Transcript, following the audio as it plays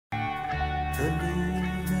The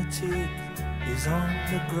lunatic is on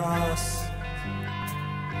the grass.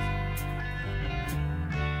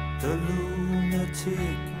 The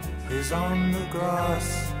lunatic is on the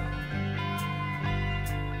grass.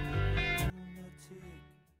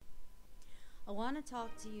 I want to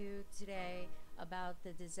talk to you today about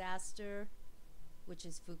the disaster, which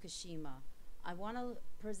is Fukushima. I want to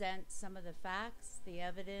present some of the facts, the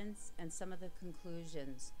evidence, and some of the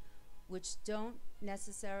conclusions, which don't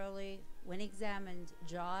necessarily, when examined,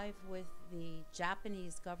 jive with the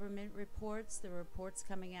Japanese government reports, the reports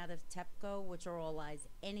coming out of Tepco, which are all lies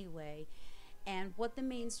anyway, and what the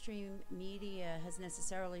mainstream media has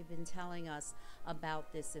necessarily been telling us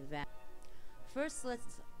about this event. First,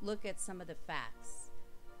 let's look at some of the facts.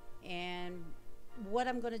 And what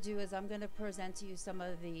I'm going to do is I'm going to present to you some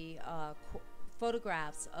of the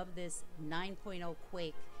photographs of this 9.0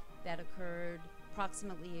 quake that occurred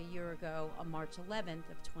approximately a year ago on March 11th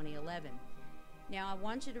of 2011. Now, I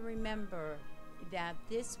want you to remember that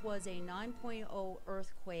this was a 9.0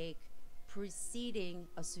 earthquake preceding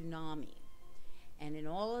a tsunami. And in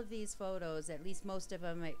all of these photos, at least most of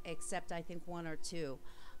them, except I think one or two,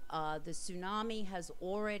 the tsunami has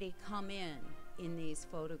already come in these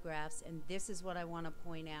photographs, and this is what I want to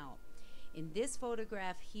point out. In this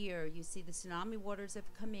photograph here, you see the tsunami waters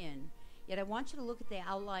have come in, yet I want you to look at the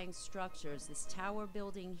outlying structures. This tower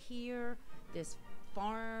building here, this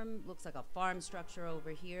farm, looks like a farm structure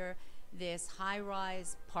over here, this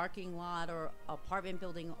high-rise parking lot or apartment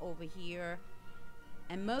building over here,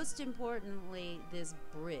 and most importantly, this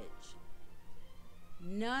bridge.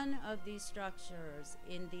 None of these structures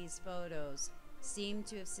in these photos seem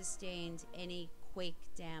to have sustained any quake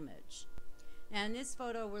damage. Now in this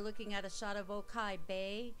photo, we're looking at a shot of Okai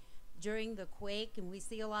Bay during the quake, and we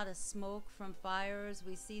see a lot of smoke from fires.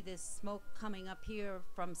 We see this smoke coming up here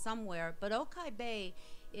from somewhere, but Okai Bay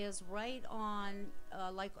is right on,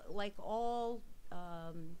 like all,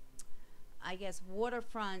 I guess,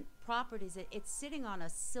 waterfront properties. It's sitting on a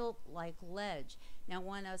silt-like ledge. Now,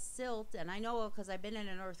 when a silt, and I know because I've been in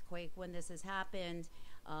an earthquake when this has happened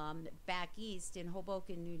back east in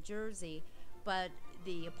Hoboken, New Jersey, but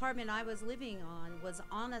the apartment I was living on was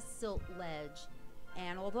on a silt ledge.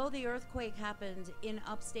 And although the earthquake happened in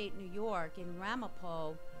upstate New York, in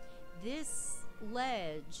Ramapo, this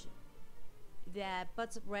ledge that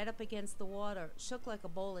butts right up against the water shook like a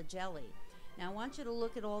bowl of jelly. Now I want you to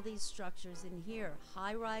look at all these structures in here.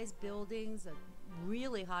 High-rise buildings, a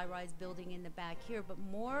really high-rise building in the back here, but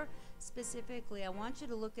more specifically, I want you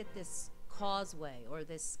to look at this causeway or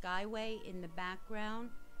this skyway in the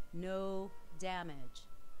background. No damage.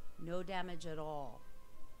 No damage at all.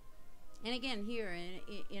 And again, here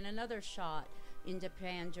in another shot in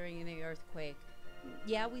Japan during the earthquake,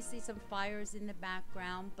 yeah, we see some fires in the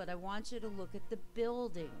background, but I want you to look at the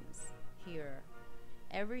buildings here.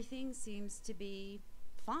 Everything seems to be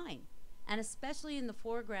fine. And especially in the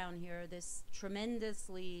foreground here, this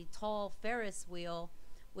tremendously tall Ferris wheel,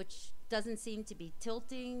 which doesn't seem to be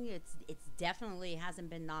tilting. It's definitely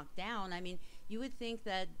hasn't been knocked down. I mean, you would think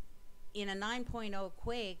that in a 9.0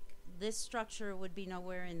 quake, this structure would be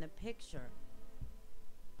nowhere in the picture.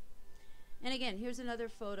 And again, here's another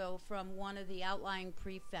photo from one of the outlying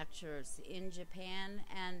prefectures in Japan.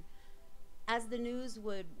 And as the news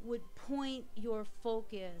would point your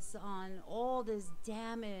focus on all this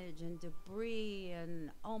damage and debris and,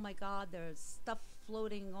 oh my God, there's stuff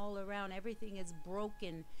floating all around, everything is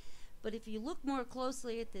broken. But if you look more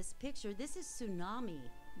closely at this picture, this is tsunami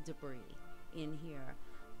debris in here.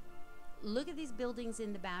 Look at these buildings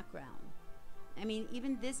in the background. I mean,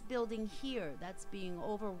 even this building here that's being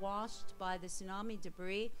overwashed by the tsunami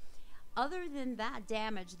debris, other than that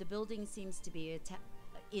damage, the building seems to be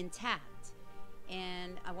intact.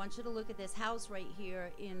 And I want you to look at this house right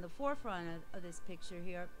here in the forefront of this picture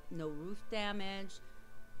here. No roof damage,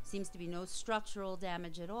 seems to be no structural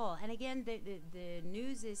damage at all. And again, the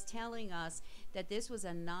news is telling us that this was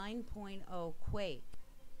a 9.0 quake.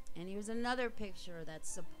 And here's another picture that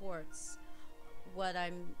supports what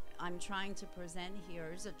I'm trying to present here.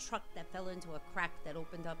 There's a truck that fell into a crack that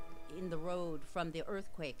opened up in the road from the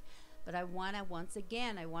earthquake. But I want to, once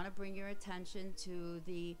again, I want to bring your attention to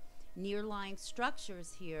the near-lying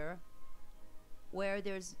structures here where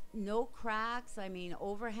there's no cracks. I mean,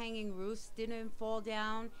 overhanging roofs didn't fall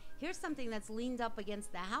down. Here's something that's leaned up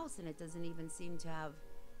against the house and it doesn't even seem to have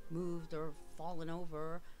moved or fallen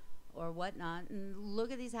over or whatnot. And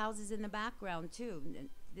look at these houses in the background too.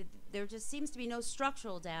 There just seems to be no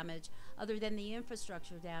structural damage other than the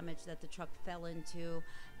infrastructure damage that the truck fell into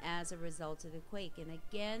as a result of the quake. And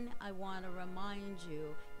again, I want to remind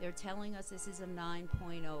you, they're telling us this is a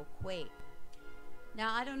 9.0 quake.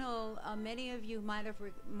 Now, I don't know, many of you might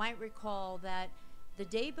recall that the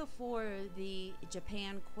day before the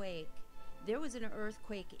Japan quake, there was an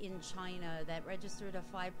earthquake in China that registered a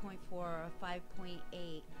 5.4 or a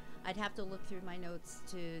 5.8. I'd have to look through my notes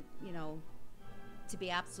to, to be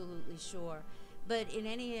absolutely sure. But in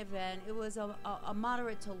any event, it was a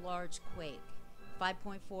moderate to large quake,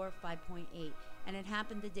 5.4, 5.8. And it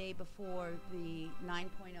happened the day before the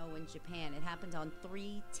 9.0 in Japan. It happened on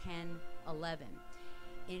 3/10/11.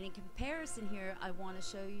 And in comparison here, I want to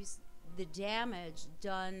show you the damage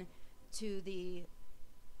done to the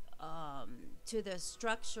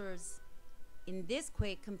structures in this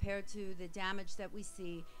quake compared to the damage that we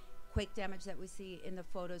see, quake damage that we see in the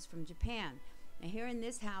photos from Japan. Now here in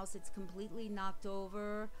this house, it's completely knocked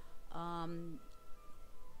over.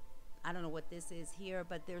 I don't know what this is here,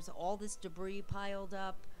 but there's all this debris piled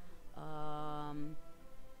up. The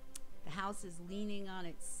house is leaning on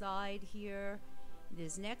its side here.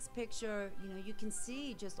 This next picture, you can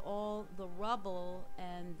see just all the rubble,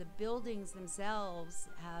 and the buildings themselves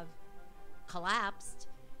have collapsed.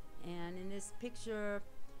 And in this picture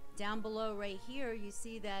down below right here, you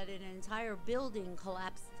see that an entire building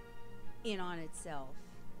collapsed in on itself.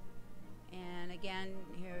 And again,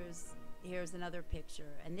 here's another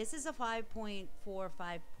picture, and this is a 5.4,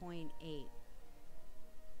 5.8.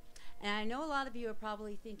 And I know a lot of you are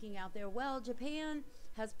probably thinking out there, well, Japan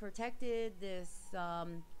has protected this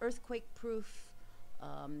earthquake-proof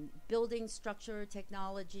building structure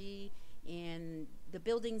technology, and the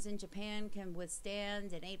buildings in Japan can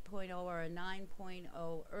withstand an 8.0 or a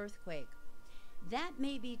 9.0 earthquake. That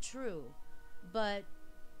may be true, but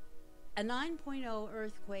a 9.0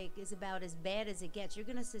 earthquake is about as bad as it gets. You're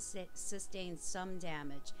going to sustain some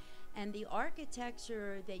damage. And the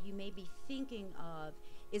architecture that you may be thinking of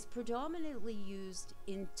is predominantly used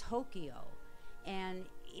in Tokyo. And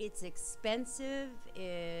it's expensive,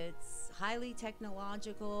 it's highly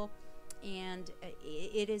technological, and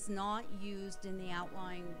it is not used in the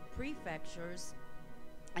outlying prefectures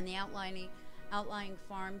and the outlying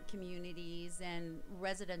farm communities and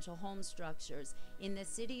residential home structures. In the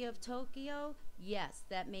city of Tokyo, yes,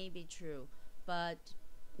 that may be true, but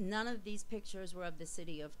none of these pictures were of the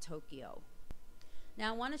city of Tokyo.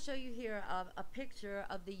 Now I want to show you here a picture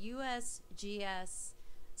of the USGS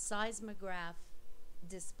seismograph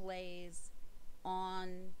displays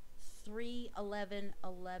on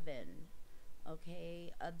 3/11/11.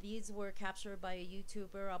 Okay, these were captured by a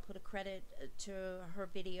YouTuber. I'll put a credit to her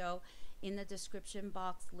video in the description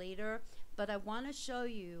box later, but I want to show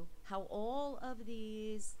you how all of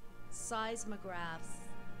these seismographs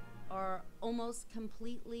are almost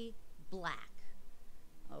completely black.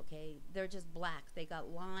 Okay, they're just black. They got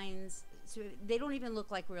lines, so they don't even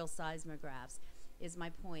look like real seismographs, is my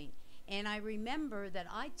point. And I remember that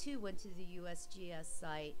I too went to the USGS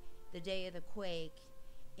site the day of the quake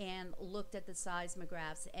and looked at the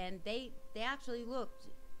seismographs, and they actually looked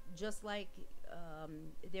just like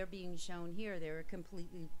they're being shown here. They were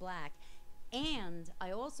completely black. And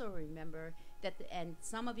I also remember that, and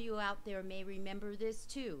some of you out there may remember this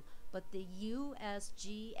too, but the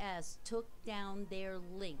USGS took down their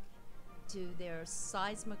link to their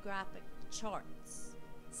seismographic charts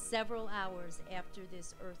several hours after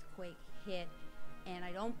this earthquake hit, and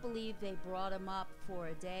I don't believe they brought them up for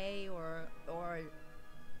a day or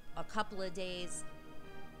a couple of days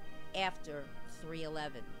after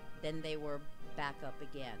 3/11. Then they were back up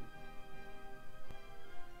again.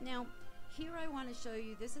 Now, here I want to show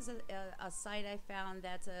you, this is a site I found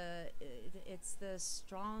that's it's the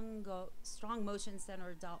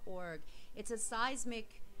strongmotioncenter.org. It's a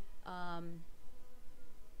seismic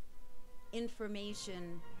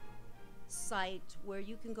information site where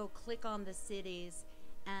you can go click on the cities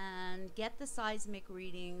and get the seismic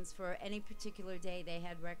readings for any particular day they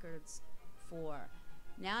had records for.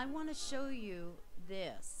 Now I want to show you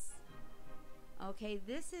this. Okay,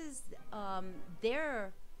 this is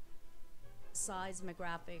their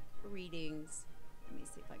seismographic readings. Let me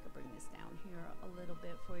see if I can bring this down here a little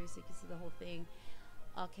bit for you so you can see the whole thing.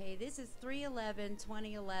 Okay, this is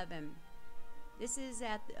 3/11/2011. This is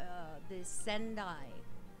at the Sendai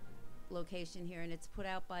location here, and it's put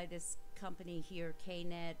out by this company here,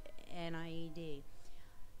 KNET NIED.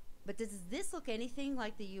 But does this look anything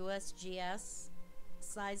like the USGS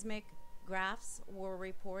seismic graphs were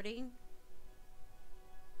reporting?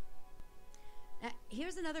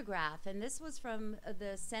 Here's another graph, and this was from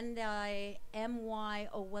the Sendai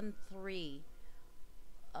MY013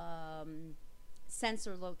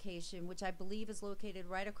 sensor location, which I believe is located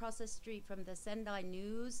right across the street from the Sendai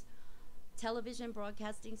News television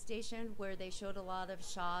broadcasting station, where they showed a lot of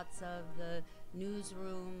shots of the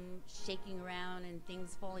newsroom shaking around and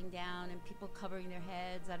things falling down and people covering their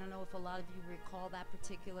heads. I don't know if a lot of you recall that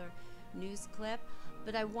particular news clip,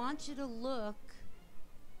 but I want you to look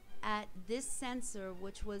at this sensor,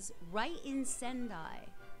 which was right in Sendai.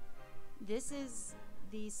 This is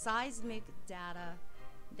the seismic data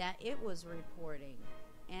that it was reporting.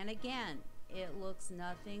 And again, it looks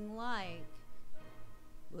nothing like,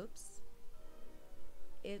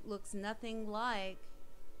 it looks nothing like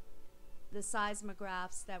the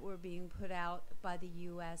seismographs that were being put out by the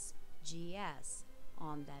USGS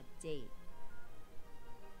on that date.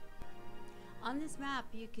 On this map,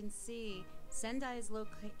 you can see Sendai is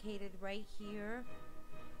located right here,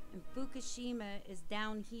 and Fukushima is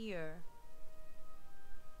down here.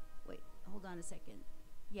 Wait, hold on a second.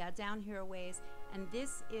 Yeah, down here a ways. And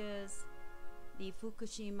this is the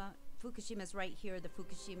Fukushima's right here. The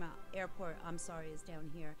Fukushima airport, I'm sorry, is down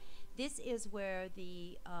here. This is where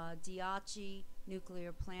the Daiichi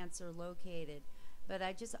nuclear plants are located. But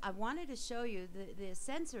I wanted to show you the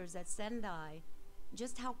sensors at Sendai,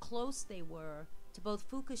 just how close they were to both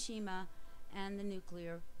Fukushima and the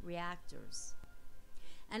nuclear reactors.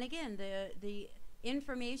 And again, the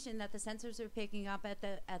information that the sensors are picking up at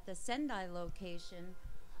the Sendai location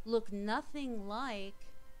look nothing like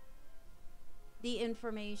the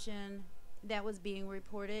information that was being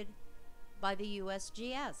reported by the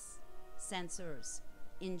USGS sensors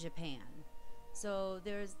in Japan. So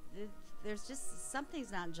there's just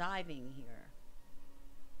something's not jiving here.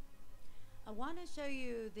 I want to show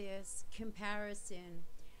you this comparison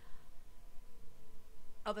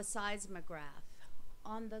of a seismograph.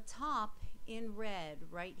 On the top in red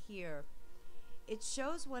right here, it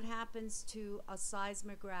shows what happens to a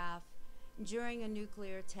seismograph during a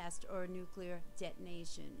nuclear test or a nuclear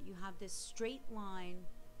detonation. You have this straight line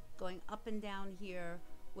going up and down here,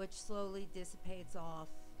 which slowly dissipates off,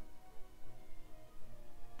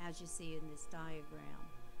 as you see in this diagram.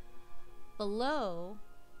 Below,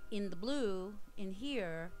 in the blue, in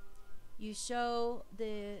here, you show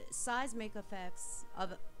the seismic effects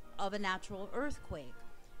of a natural earthquake,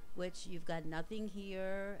 which you've got nothing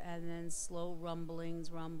here, and then slow rumblings,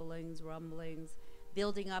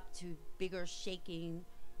 building up to bigger shaking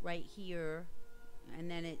right here,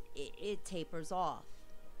 and then it tapers off.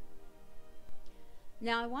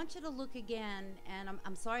 Now I want you to look again, and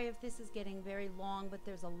I'm sorry if this is getting very long, but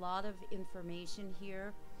there's a lot of information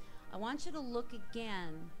here. I want you to look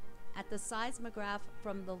again at the seismograph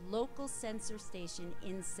from the local sensor station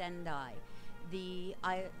in Sendai. The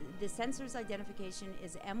sensor's identification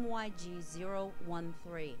is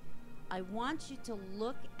MYG013. I want you to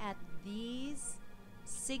look at these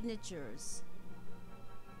signatures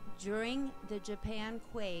during the Japan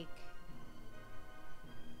quake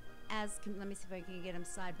let me see if I can get them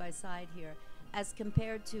side by side here, as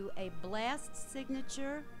compared to a blast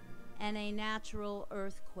signature and a natural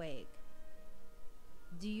earthquake.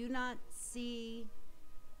 Do you not see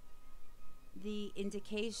the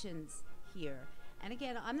indications here? And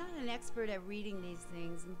again, I'm not an expert at reading these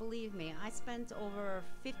things, and believe me, I spent over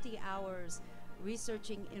 50 hours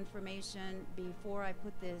researching information before I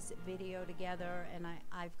put this video together, and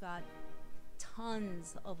I've got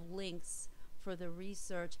tons of links for the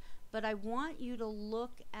research, but I want you to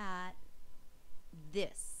look at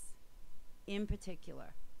this in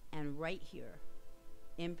particular, and right here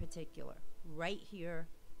in particular, right here,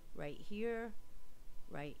 right here,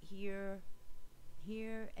 right here,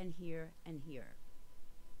 here, and here, and here.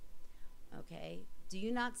 Okay, do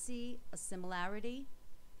you not see a similarity?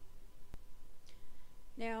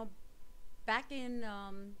 Now, back in,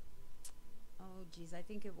 I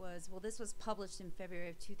think it was, well, this was published in February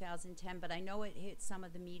of 2010, but I know it hit some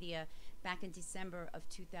of the media back in December of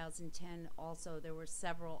 2010 also. There were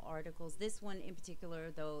several articles. This one in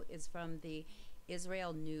particular, though, is from the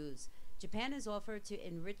Isreal News. Japan has offered to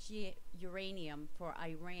enrich uranium for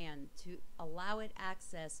Iran to allow it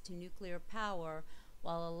access to nuclear power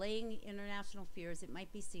while allaying international fears it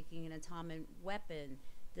might be seeking an atomic weapon,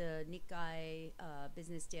 the Nikkei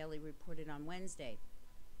Business Daily reported on Wednesday.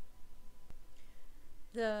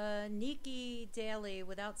 The Nikkei Daily,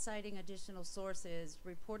 without citing additional sources,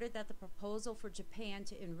 reported that the proposal for Japan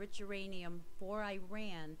to enrich uranium for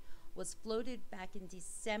Iran was floated back in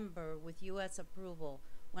December with U.S. approval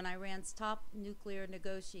when Iran's top nuclear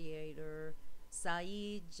negotiator,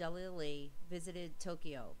 Saeed Jalili, visited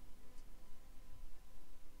Tokyo.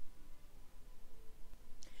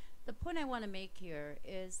 The point I want to make here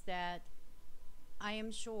is that I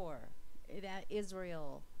am sure that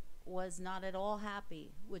Israel was not at all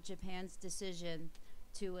happy with Japan's decision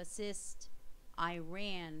to assist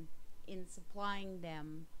Iran in supplying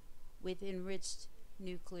them with enriched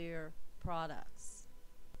nuclear products.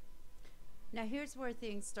 Now here's where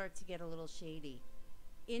things start to get a little shady.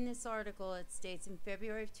 In this article, it states in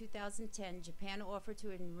February of 2010, Japan offered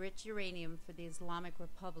to enrich uranium for the Islamic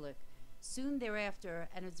Republic. Soon thereafter,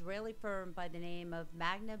 an Israeli firm by the name of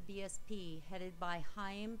Magna BSP, headed by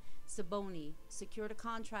Haim Saboni, secured a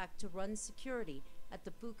contract to run security at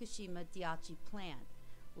the Fukushima Daiichi Plant.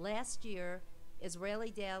 Last year,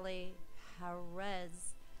 Israeli daily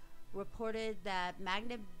Haaretz reported that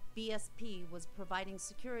Magna BSP was providing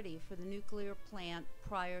security for the nuclear plant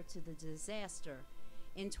prior to the disaster.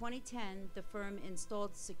 In 2010, the firm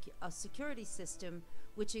installed a security system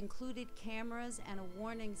which included cameras and a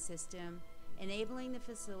warning system, enabling the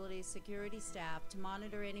facility's security staff to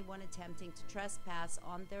monitor anyone attempting to trespass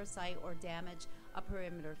on their site or damage a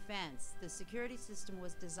perimeter fence. The security system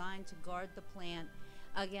was designed to guard the plant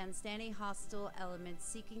against any hostile elements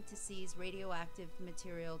seeking to seize radioactive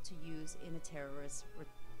material to use in a terrorist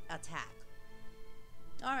attack.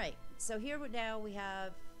 All right, so here now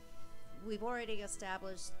we've already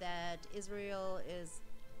established that Israel is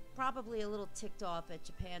probably a little ticked off at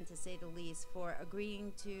Japan, to say the least, for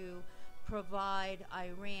agreeing to provide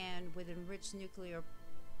Iran with enriched nuclear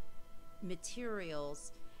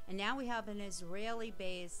materials. And now we have an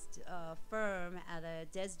Israeli-based firm out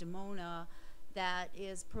of Desdemona that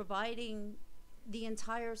is providing the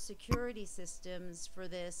entire security systems for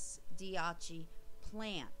this Daiichi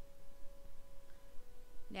plant.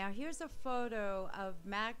 Now here's a photo of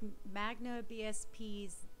Magna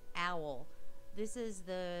BSP's owl. This is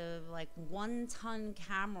the 1-ton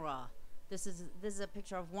camera. This is a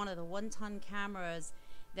picture of one of the 1-ton cameras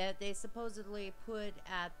that they supposedly put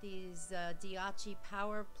at these Daiichi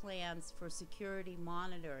power plants for security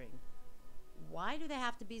monitoring. Why do they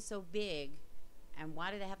have to be so big, and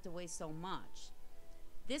why do they have to weigh so much?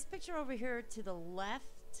 This picture over here to the left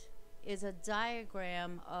is a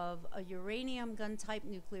diagram of a uranium gun type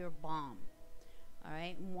nuclear bomb. All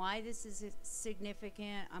right, and why this is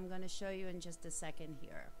significant, I'm going to show you in just a second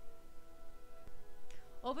here.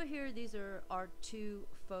 Over here, these are our two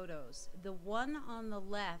photos. The one on the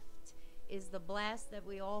left is the blast that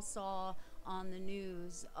we all saw on the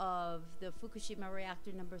news of the Fukushima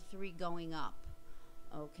reactor number 3 going up,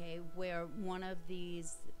 okay, where one of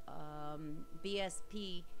these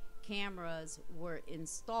BSP cameras were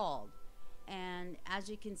installed. And as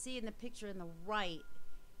you can see in the picture in the right,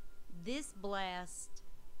 this blast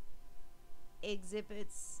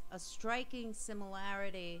exhibits a striking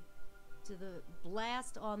similarity to the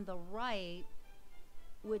blast on the right,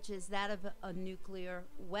 which is that of a nuclear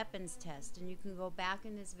weapons test. And you can go back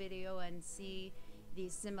in this video and see the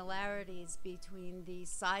similarities between the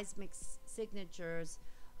seismic signatures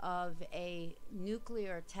of a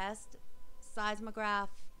nuclear test seismograph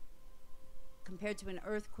compared to an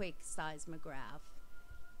earthquake seismograph.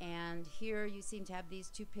 And here you seem to have these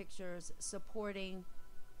two pictures supporting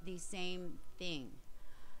the same thing.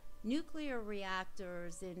 Nuclear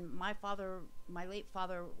reactors, and my late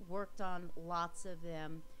father worked on lots of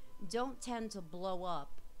them, don't tend to blow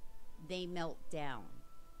up, they melt down.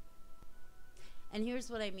 And here's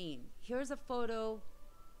what I mean. Here's a photo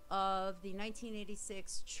of the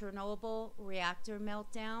 1986 Chernobyl reactor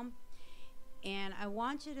meltdown. And I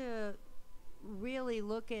want you to really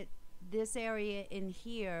look at this area in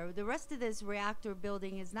here. The rest of this reactor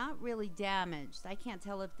building is not really damaged. I can't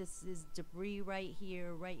tell if this is debris right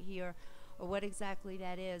here, or what exactly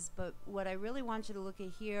that is. But what I really want you to look at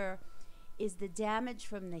here is the damage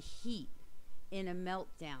from the heat in a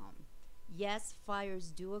meltdown. Yes,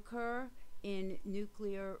 fires do occur in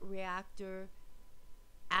nuclear reactor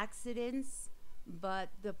accidents, but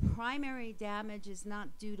the primary damage is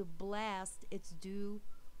not due to blast, it's due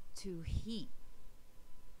to heat.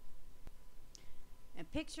 And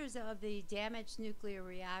pictures of the damaged nuclear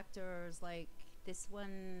reactors, like this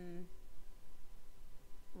one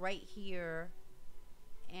right here,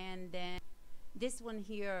 and then this one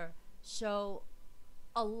here, show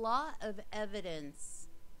a lot of evidence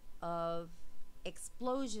of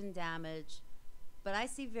explosion damage, but I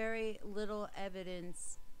see very little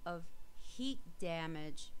evidence of heat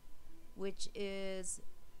damage, which is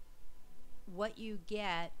what you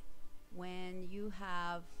get when you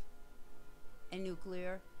have a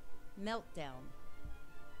nuclear meltdown.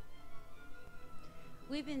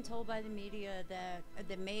 We've been told by the media that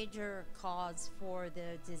the major cause for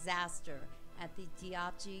the disaster at the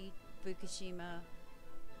Daiichi Fukushima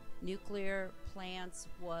nuclear plants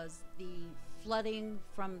was the flooding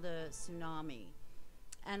from the tsunami.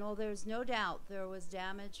 And while there's no doubt there was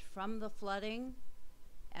damage from the flooding,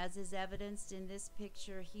 as is evidenced in this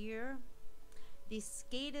picture here, the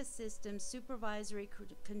SCADA system, supervisory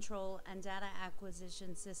control and data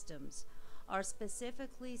acquisition systems, are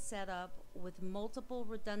specifically set up with multiple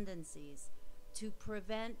redundancies to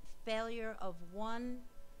prevent failure of one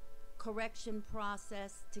correction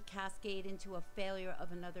process to cascade into a failure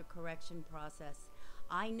of another correction process.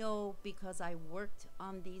 I know because I worked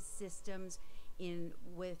on these systems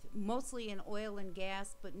mostly in oil and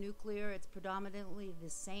gas, but nuclear, it's predominantly the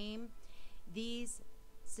same. These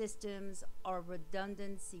systems are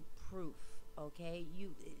redundancy proof, okay?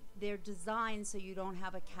 They're designed so you don't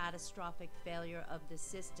have a catastrophic failure of the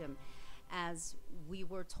system. As we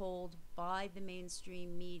were told by the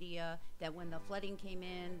mainstream media that when the flooding came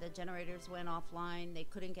in, the generators went offline, they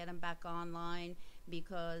couldn't get them back online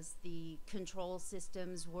because the control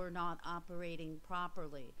systems were not operating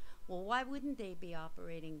properly. Well, why wouldn't they be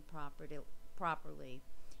operating properly?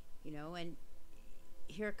 You know, and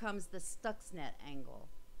here comes the Stuxnet angle.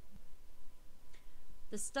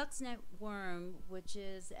 The Stuxnet worm, which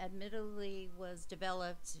is admittedly was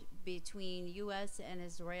developed between US and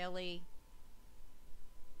Israeli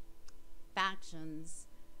factions,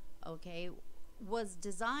 okay, was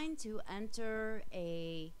designed to enter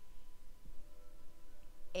a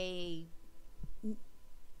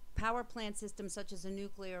power plant system such as a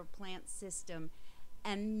nuclear plant system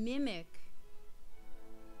and mimic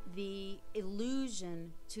the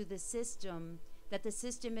illusion to the system that the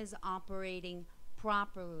system is operating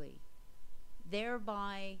properly,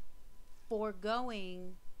 thereby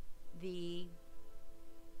foregoing the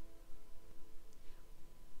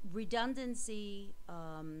redundancy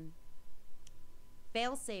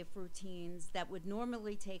fail-safe routines that would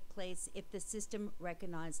normally take place if the system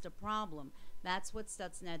recognized a problem. That's what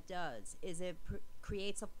Stuxnet does, is it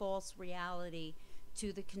creates a false reality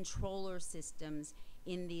to the controller systems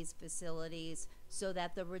in these facilities so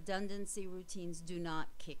that the redundancy routines do not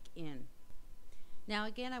kick in. Now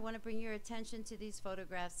again, I want to bring your attention to these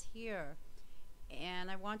photographs here, and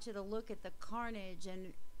I want you to look at the carnage,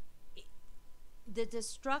 and the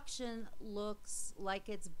destruction looks like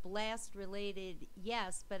it's blast related,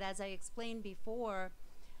 yes, but as I explained before,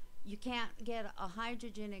 you can't get a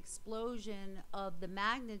hydrogen explosion of the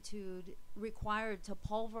magnitude required to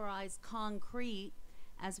pulverize concrete,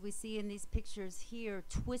 as we see in these pictures here,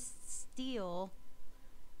 twist steel,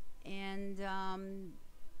 and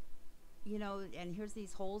you know, and here's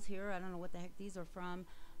these holes here. I don't know what the heck these are from,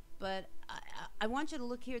 but I want you to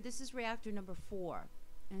look here. This is reactor number 4.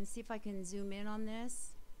 And see if I can zoom in on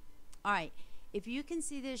this. All right, if you can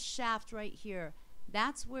see this shaft right here,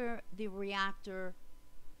 that's where the reactor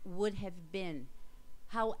would have been.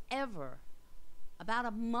 However, about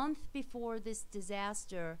a month before this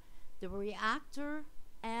disaster, the reactor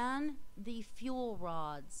and the fuel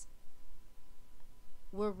rods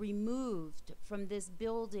were removed from this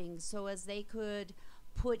building so as they could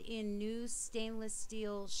put in new stainless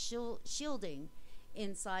steel shielding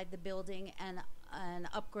inside the building and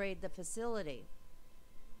upgrade the facility.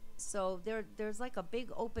 So there's like a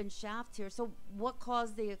big open shaft here. So what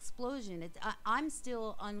caused the explosion? I'm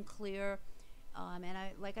still unclear, and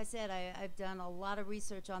like I said, I've done a lot of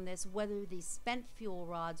research on this, whether the spent fuel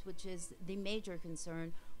rods, which is the major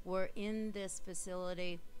concern, were in this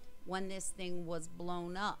facility when this thing was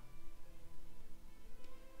blown up.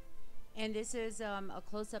 And this is a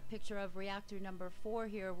close-up picture of reactor number 4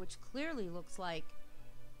 here, which clearly looks like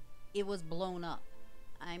it was blown up.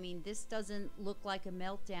 I mean, this doesn't look like a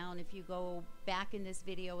meltdown. If you go back in this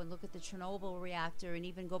video and look at the Chernobyl reactor, and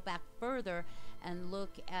even go back further and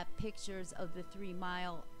look at pictures of the 3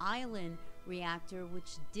 Mile Island reactor,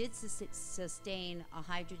 which did sustain a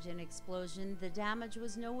hydrogen explosion, the damage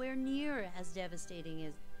was nowhere near as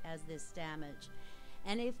devastating as this damage.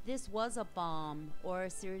 And if this was a bomb or a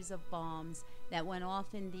series of bombs that went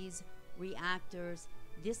off in these reactors,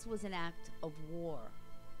 this was an act of war.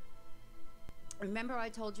 Remember I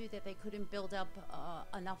told you that they couldn't build up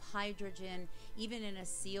enough hydrogen even in a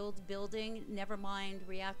sealed building? Never mind,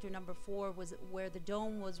 reactor number 4 was where the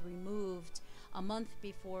dome was removed a month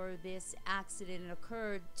before this accident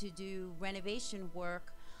occurred to do renovation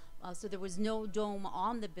work. So there was no dome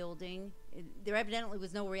on the building. There evidently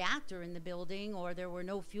was no reactor in the building, or there were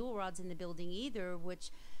no fuel rods in the building either, which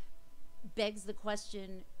begs the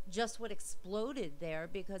question, just what exploded there,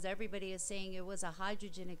 because everybody is saying it was a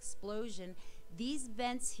hydrogen explosion. These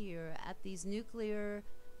vents here at these nuclear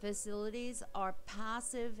facilities are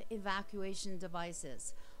passive evacuation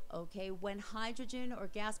devices. Okay, when hydrogen or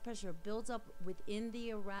gas pressure builds up within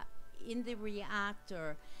the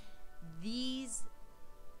reactor, these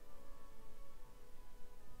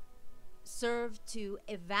serve to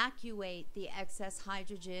evacuate the excess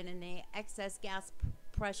hydrogen and the excess gas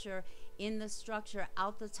pressure in the structure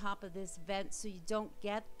out the top of this vent, so you don't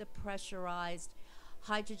get the pressurized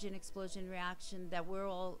hydrogen explosion reaction that we're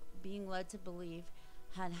all being led to believe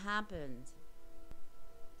had happened.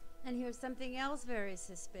 And here's something else very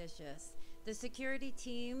suspicious. The security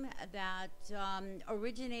team that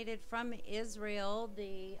originated from Israel,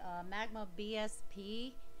 the Magna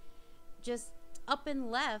BSP, just up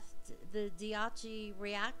and left the Daiichi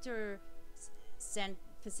reactor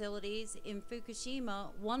facilities in Fukushima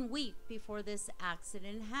 1 week before this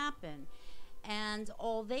accident happened. And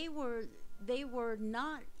they were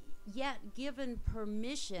not yet given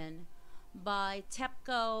permission by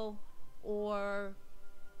Tepco or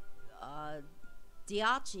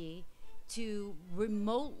Daiichi to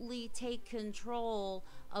remotely take control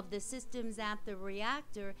of the systems at the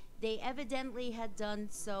reactor. They evidently had done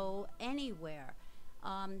so anywhere.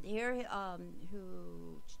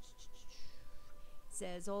 Who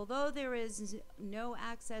says, although there is no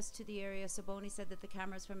access to the area, Sabotage said that the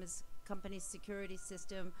cameras from his company's security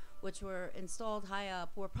system, which were installed high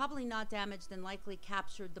up, were probably not damaged and likely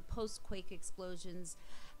captured the post-quake explosions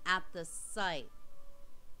at the site.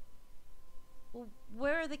 Well,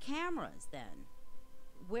 where are the cameras then?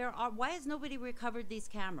 Why has nobody recovered these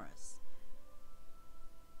cameras?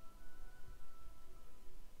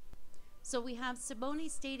 So we have Sabotage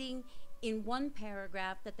stating in one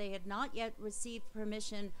paragraph that they had not yet received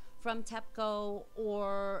permission from Tepco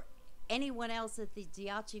or anyone else at the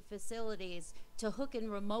Daiichi facilities to hook in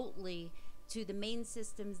remotely to the main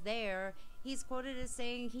systems there. He's quoted as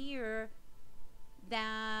saying here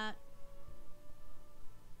that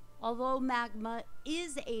although Magma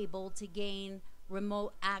is able to gain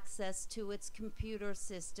remote access to its computer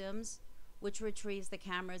systems, which retrieves the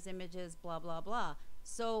camera's images, blah, blah, blah.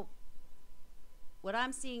 So what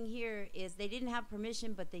I'm seeing here is they didn't have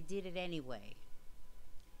permission, but they did it anyway.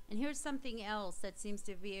 And here's something else that seems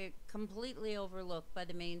to be completely overlooked by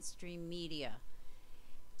the mainstream media.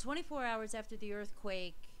 24 hours after the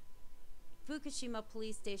earthquake, Fukushima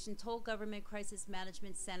Police Station told Government Crisis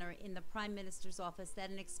Management Center in the Prime Minister's office that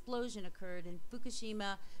an explosion occurred in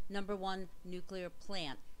Fukushima #1 nuclear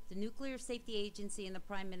plant. The Nuclear Safety Agency in the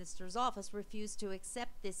Prime Minister's office refused to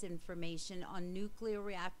accept this information on nuclear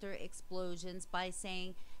reactor explosions by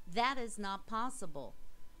saying that is not possible.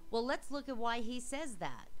 Well, let's look at why he says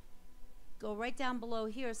that. Go right down below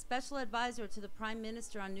here. Special Advisor to the Prime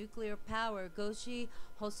Minister on Nuclear Power, Goshi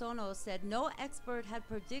Hosono, said no expert had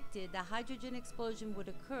predicted the hydrogen explosion would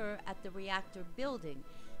occur at the reactor building.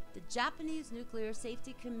 The Japanese Nuclear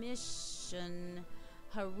Safety Commission,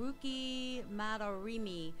 Haruki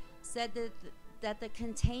Madarimi, said that the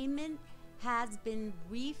containment has been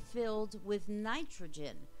refilled with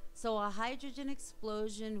nitrogen, so a hydrogen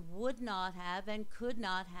explosion would not have and could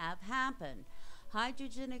not have happened.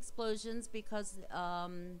 Hydrogen explosions, because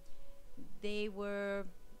they were,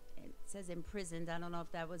 it says imprisoned, I don't know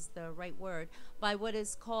if that was the right word, by what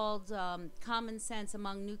is called common sense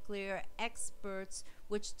among nuclear experts,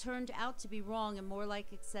 which turned out to be wrong and more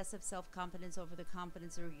like excessive self-confidence over the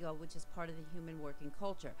confidence or ego, which is part of the human working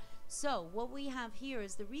culture. So what we have here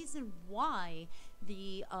is the reason why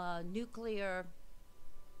the nuclear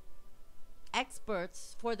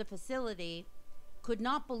experts for the facility could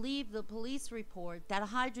not believe the police report that a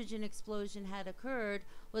hydrogen explosion had occurred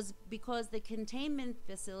was because the containment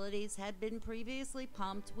facilities had been previously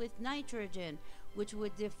pumped with nitrogen, which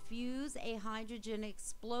would diffuse a hydrogen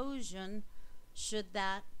explosion should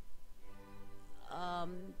that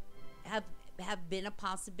have been a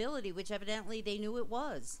possibility, which evidently they knew it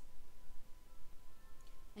was.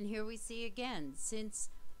 And here we see again, since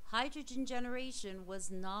hydrogen generation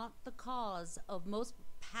was not the cause of most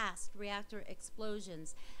past reactor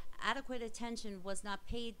explosions, adequate attention was not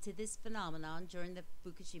paid to this phenomenon during the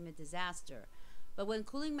Fukushima disaster. But when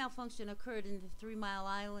cooling malfunction occurred in the 3 Mile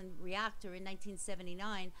Island reactor in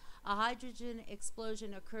 1979, a hydrogen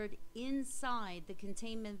explosion occurred inside the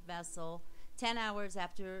containment vessel 10 hours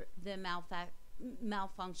after the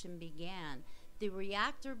malfunction began. The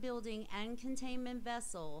reactor building and containment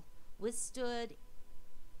vessel withstood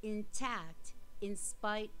intact in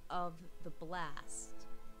spite of the blast.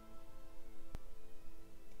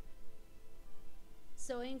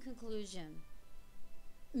 So in conclusion,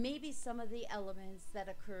 maybe some of the elements that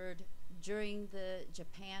occurred during the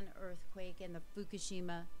Japan earthquake and the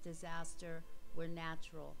Fukushima disaster were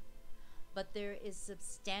natural, but there is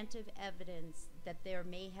substantive evidence that there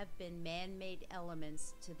may have been man-made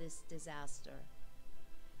elements to this disaster.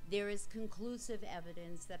 There is conclusive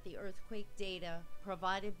evidence that the earthquake data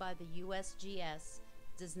provided by the USGS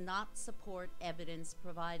does not support evidence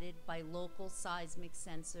provided by local seismic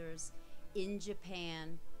sensors in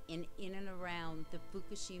Japan and in and around the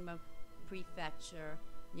Fukushima prefecture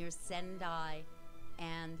near Sendai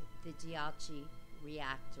and the Daiichi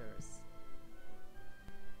reactors.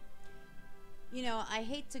 You know, I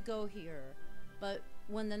hate to go here, but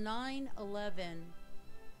when the 9/11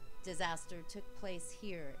 disaster took place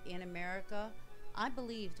here in America, I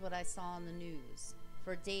believed what I saw on the news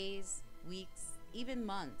for days, weeks, even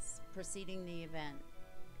months preceding the event,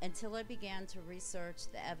 until I began to research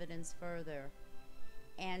the evidence further.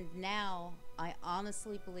 And now I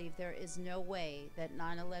honestly believe there is no way that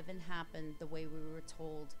 9/11 happened the way we were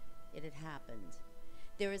told it had happened.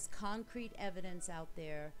 There is concrete evidence out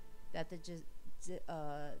there that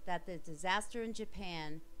the disaster in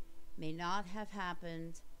Japan may not have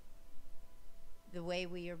happened the way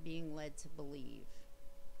we are being led to believe.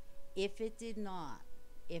 If it did not,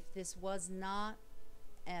 if this was not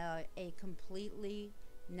a completely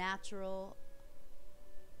natural,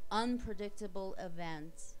 unpredictable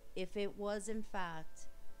event, if it was in fact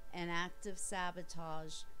an act of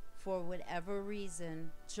sabotage for whatever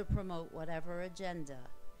reason to promote whatever agenda,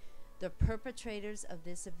 the perpetrators of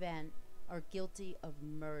this event are guilty of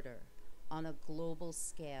murder on a global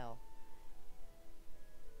scale.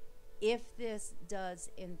 If this does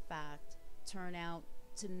in fact turn out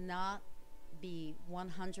to not be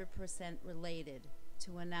 100% related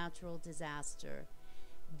to a natural disaster,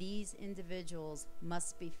 these individuals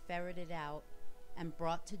must be ferreted out and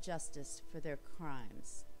brought to justice for their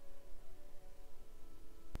crimes.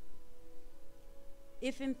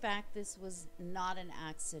 If in fact this was not an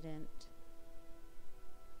accident,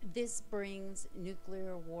 this brings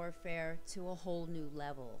nuclear warfare to a whole new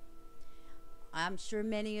level. I'm sure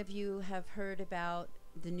many of you have heard about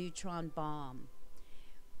the neutron bomb,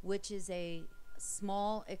 which is a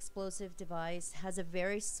small explosive device, has a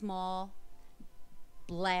very small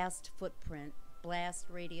blast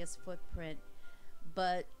radius footprint,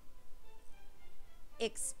 but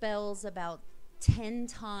expels about 10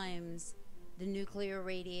 times the nuclear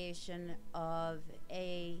radiation of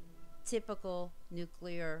a typical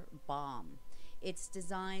nuclear bomb. It's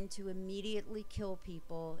designed to immediately kill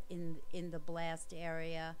people in the blast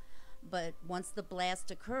area, but once the blast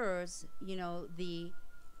occurs, you know, the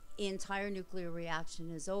entire nuclear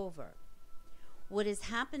reaction is over. What is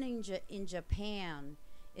happening in Japan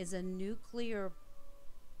is a neutron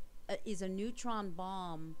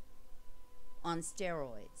bomb on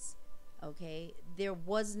steroids. Okay, there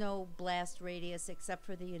was no blast radius except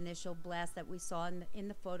for the initial blast that we saw in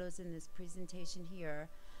the photos in this presentation here.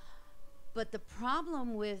 But the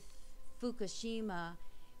problem with Fukushima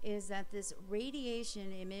is that this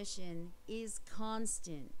radiation emission is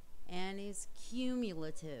constant and is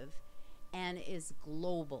cumulative and is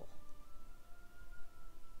global.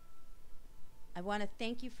 I want to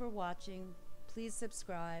thank you for watching. Please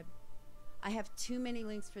subscribe. I have too many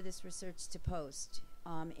links for this research to post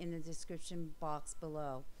in the description box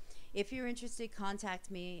below. If you're interested, contact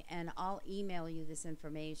me and I'll email you this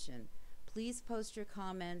information. Please post your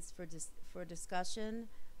comments for discussion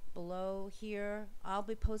below here. I'll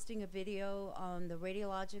be posting a video on the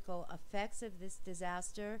radiological effects of this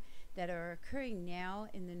disaster that are occurring now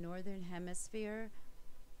in the Northern Hemisphere.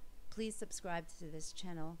 Please subscribe to this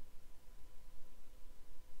channel.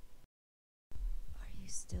 Are you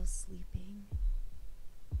still sleeping?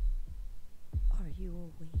 Are you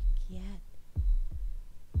awake yet?